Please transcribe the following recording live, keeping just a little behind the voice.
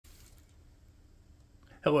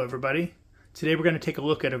Hello everybody. Today we're going to take a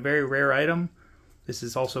look at a very rare item. This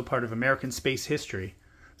is also part of American space history.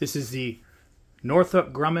 This is the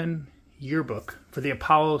Northrop Grumman Yearbook for the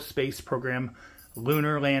Apollo space program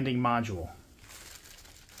Lunar Landing Module.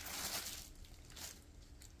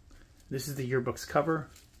 This is the yearbook's cover,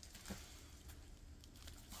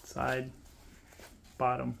 side,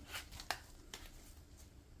 bottom.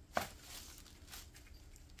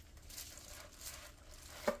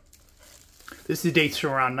 This dates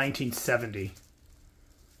from around 1970.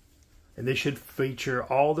 And this should feature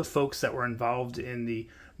all the folks that were involved in the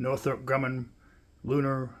Northrop Grumman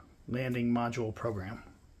Lunar Landing Module program.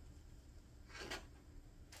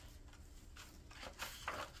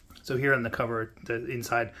 So here on the cover, the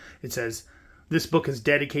inside, it says, "This book is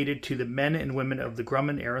dedicated to the men and women of the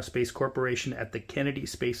Grumman Aerospace Corporation at the Kennedy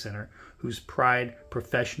Space Center, whose pride,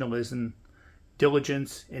 professionalism,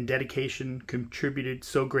 diligence, and dedication contributed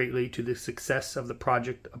so greatly to the success of the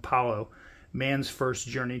Project Apollo, man's first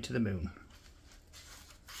journey to the moon."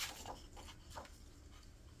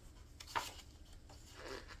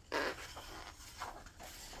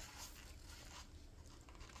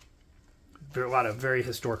 There are a lot of very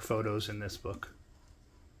historic photos in this book.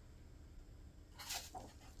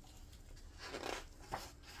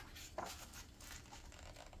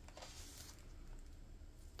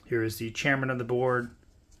 Here is the chairman of the board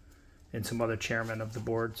and some other chairmen of the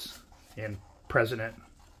boards and president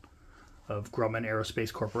of Grumman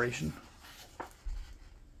Aerospace Corporation.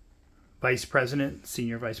 Vice president,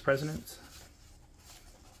 senior vice presidents.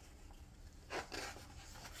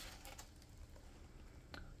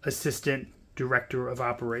 Assistant director of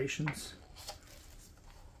operations.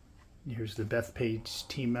 Here's the Bethpage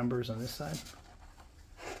team members on this side.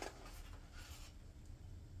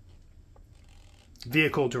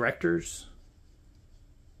 Vehicle directors.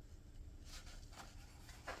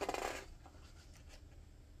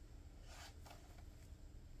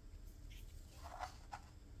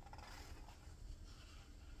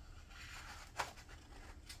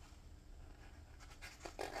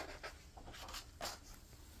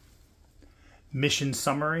 Mission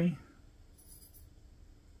summary,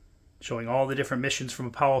 showing all the different missions from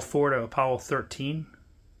Apollo 4 to Apollo 13.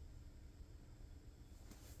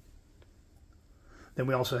 Then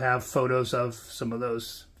we also have photos of some of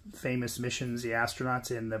those famous missions, the astronauts,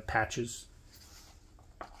 and the patches.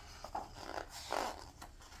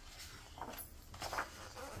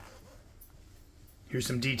 Here's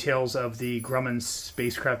some details of the Grumman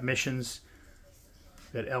spacecraft missions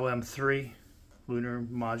at LM3, Lunar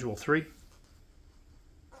Module 3.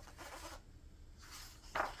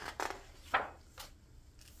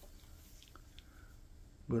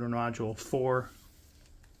 Lunar Module 4,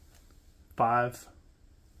 5.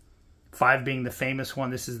 5 being the famous one.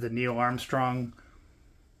 This is the Neil Armstrong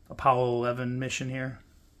Apollo 11 mission here.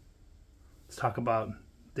 Let's talk about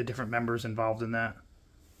the different members involved in that.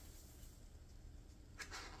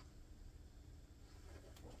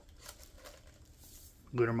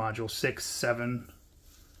 Lunar Module 6, 7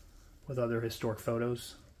 with other historic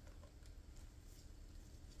photos.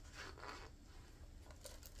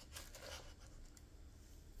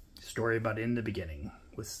 Story about in the beginning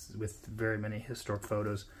with very many historic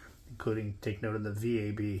photos, including take note of the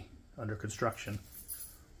VAB under construction.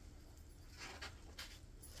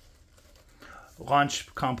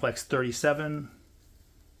 Launch Complex 37,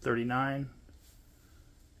 39,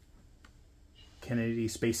 Kennedy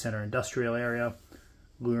Space Center Industrial Area,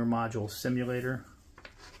 Lunar Module Simulator,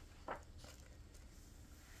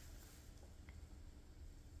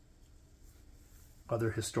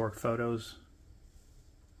 other historic photos.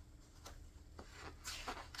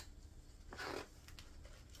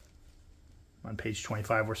 On page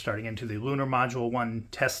 25, we're starting into the Lunar Module 1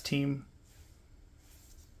 test team,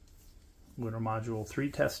 Lunar Module 3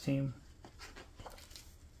 test team,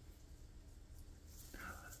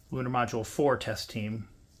 Lunar Module 4 test team,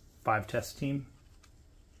 5 test team,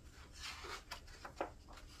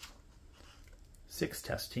 6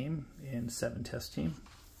 test team, and 7 test team.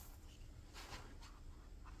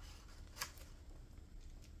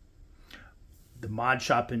 The Mod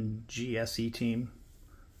Shop and GSE team.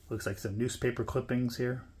 Looks like some newspaper clippings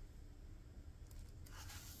here.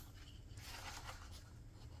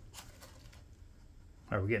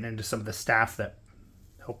 All right, we're getting into some of the staff that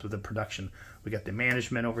helped with the production. We got the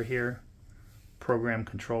management over here, program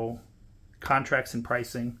control, contracts and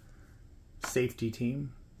pricing, safety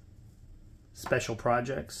team, special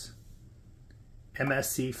projects,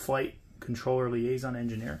 MSC flight controller liaison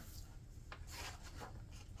engineer,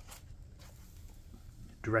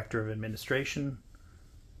 director of administration,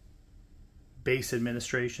 base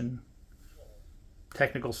administration,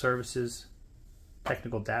 technical services,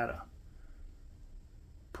 technical data,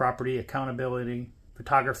 property accountability,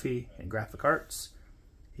 photography and graphic arts,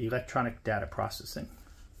 electronic data processing,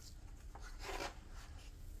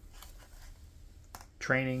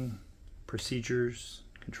 training, procedures,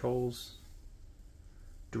 controls,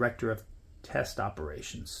 director of test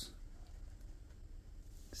operations,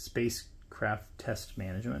 spacecraft test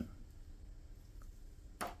management,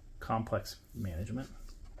 complex management,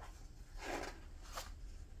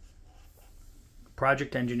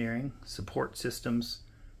 project engineering, support systems,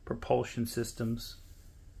 propulsion systems,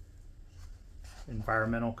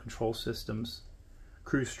 environmental control systems,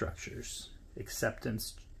 crew structures,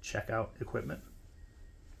 acceptance, checkout equipment,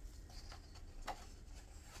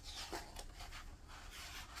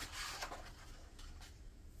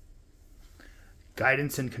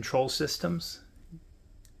 guidance and control systems,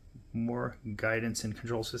 more guidance and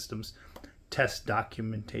control systems, test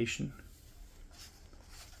documentation,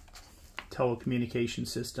 telecommunication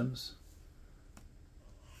systems,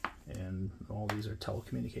 and all these are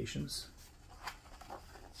telecommunications.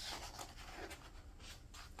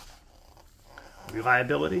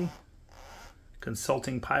 Reliability,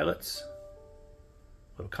 consulting pilots,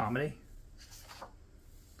 a little comedy,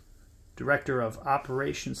 director of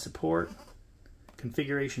operations support,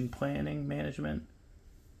 configuration planning management,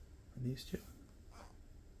 and these two.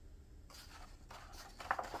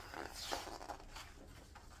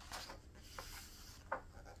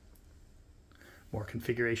 More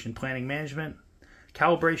configuration planning management,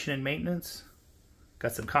 calibration and maintenance,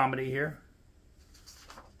 got some comedy here.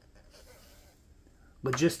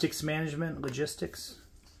 Logistics management, logistics.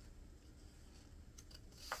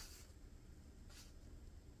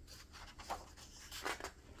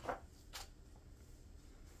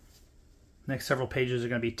 Next several pages are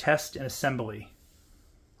going to be test and assembly.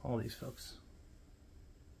 All these folks.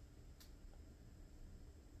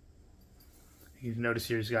 You can notice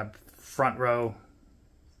here he's got front row,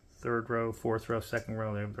 third row, fourth row, second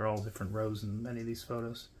row. They're all different rows in many of these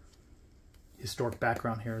photos. Historic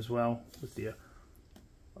background here as well with the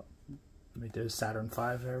Saturn V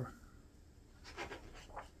there.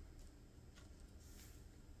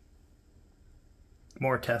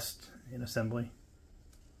 More test and assembly.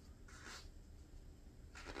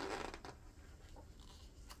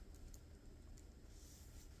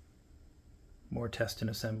 More test and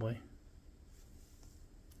assembly.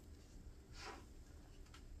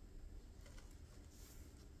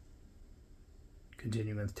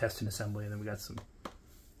 Continuing with test and assembly, and then we got some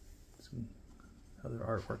other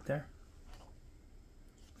artwork there.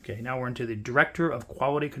 Okay, now we're into the Director of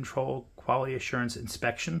Quality Control, Quality Assurance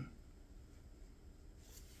Inspection.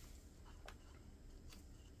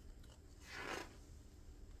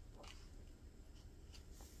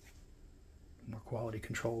 More quality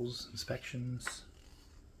controls, inspections.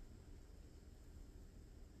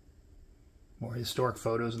 More historic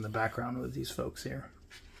photos in the background with these folks here.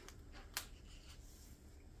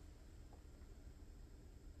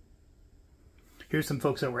 Here's some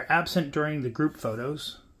folks that were absent during the group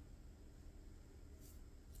photos.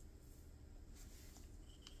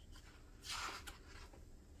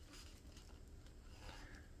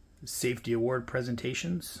 Safety award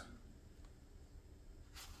presentations.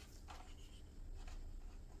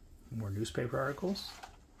 More newspaper articles.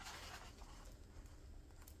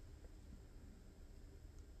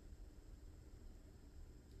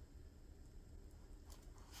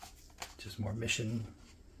 Just more mission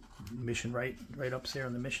write-ups here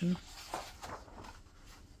on the mission.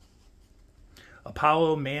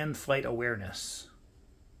 Apollo manned flight awareness.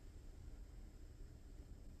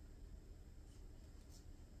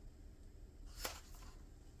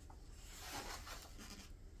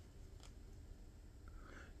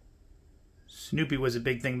 Snoopy was a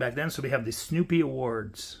big thing back then, so we have the Snoopy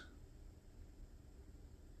Awards.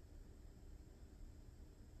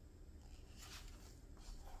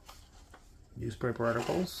 Newspaper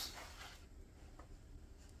articles.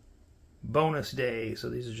 Bonus day. So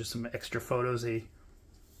these are just some extra photos they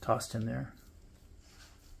tossed in there.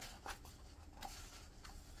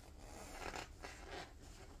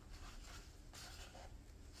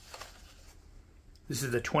 This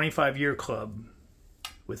is the 25-year club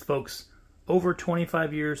with folks over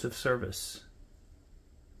 25 years of service.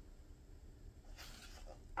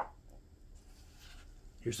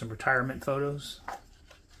 Here's some retirement photos.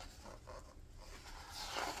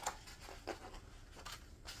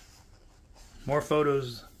 More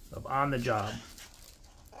photos of on the job.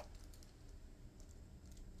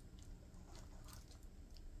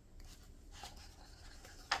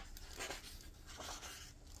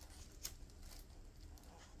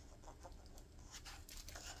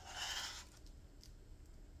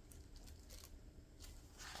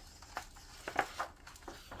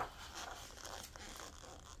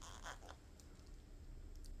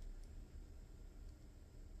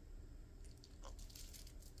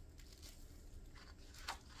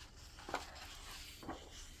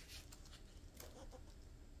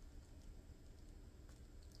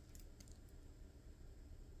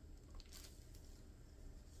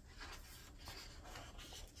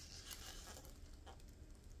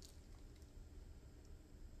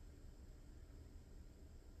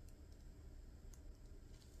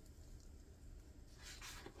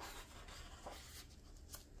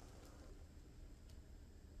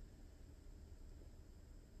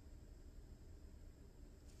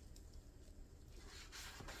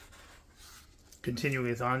 Continuing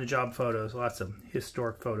with on-the-job photos, lots of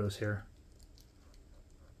historic photos here.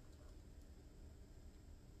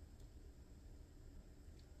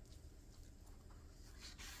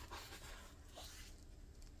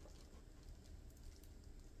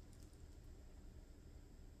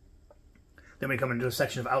 Then we come into a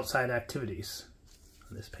section of outside activities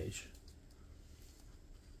on this page.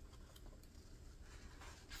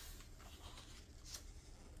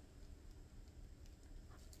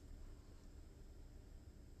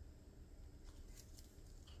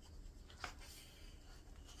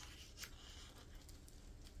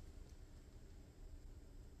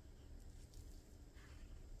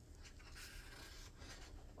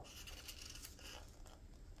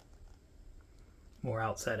 More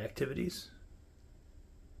outside activities.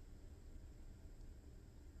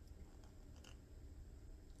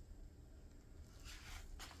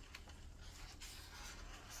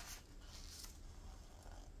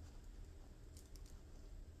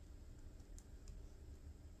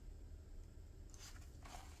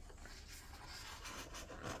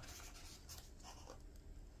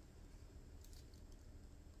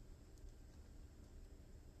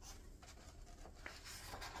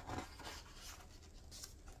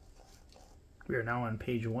 We are now on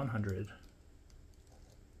page 100.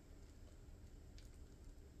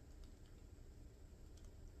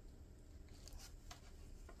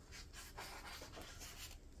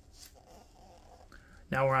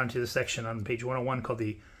 Now we're on to the section on page 101 called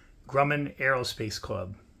the Grumman Aerospace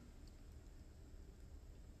Club.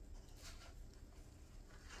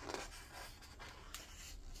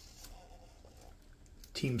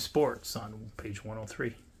 Team Sports on page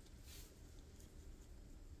 103.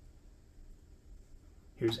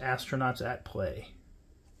 Here's Astronauts at Play.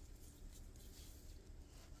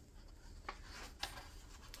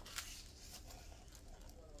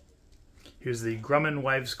 Here's the Grumman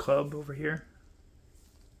Wives Club over here.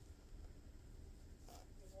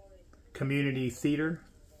 Community Theater.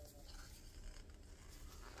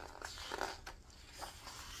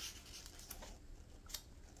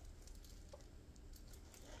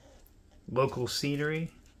 Local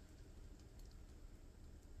Scenery.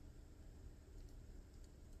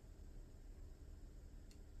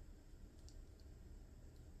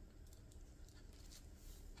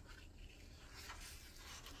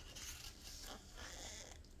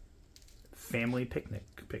 Family Picnic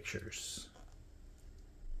Pictures.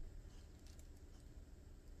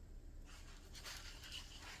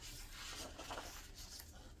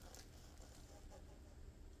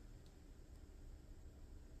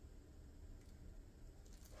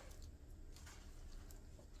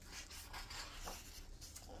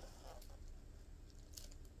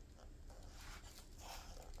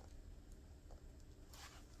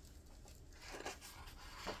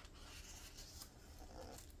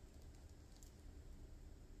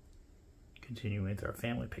 Continuing with our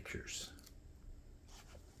family pictures.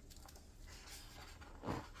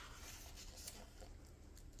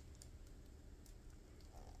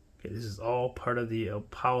 Okay, this is all part of the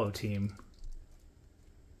Apollo team.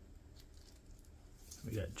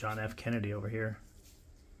 We got John F. Kennedy over here.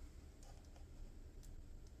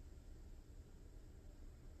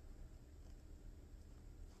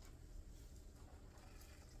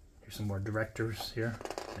 Here's some more directors here,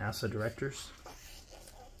 NASA directors.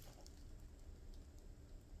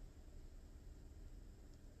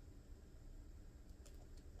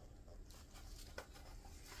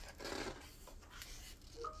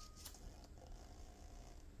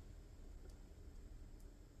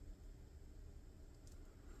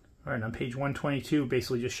 All right, on page 122,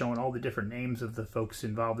 basically just showing all the different names of the folks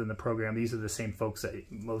involved in the program. These are the same folks that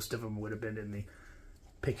most of them would have been in the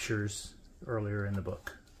pictures earlier in the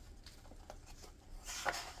book.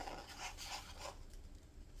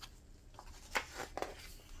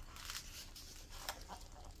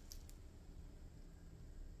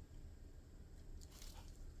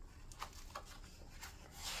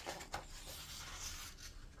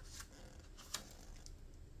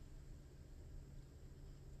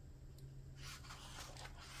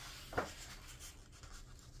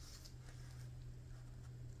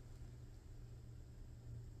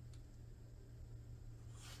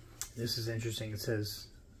 This is interesting. It says,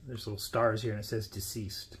 there's little stars here and it says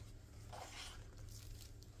deceased.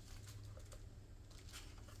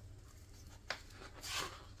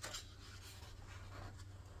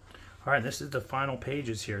 All right, this is the final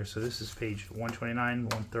pages here. So this is page 129,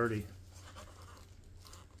 130.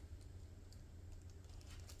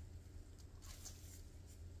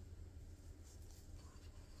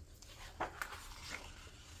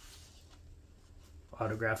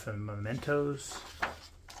 Autograph and mementos.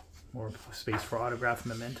 More space for autograph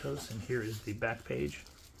mementos. And here is the back page.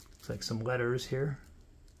 Looks like some letters here.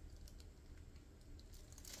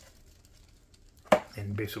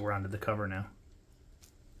 And basically we're onto the cover now.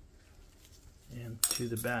 And to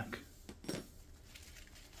the back.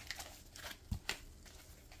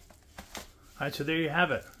 Alright, so there you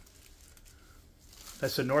have it.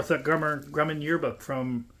 That's the Northrop Grumman yearbook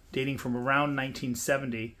dating from around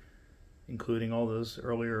 1970, including all those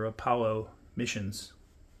earlier Apollo missions.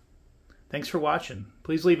 Thanks for watching.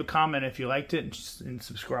 Please leave a comment if you liked it and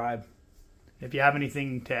subscribe. If you have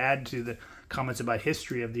anything to add to the comments about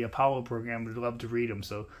history of the Apollo program, we'd love to read them,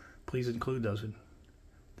 so please include those.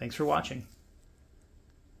 Thanks for watching.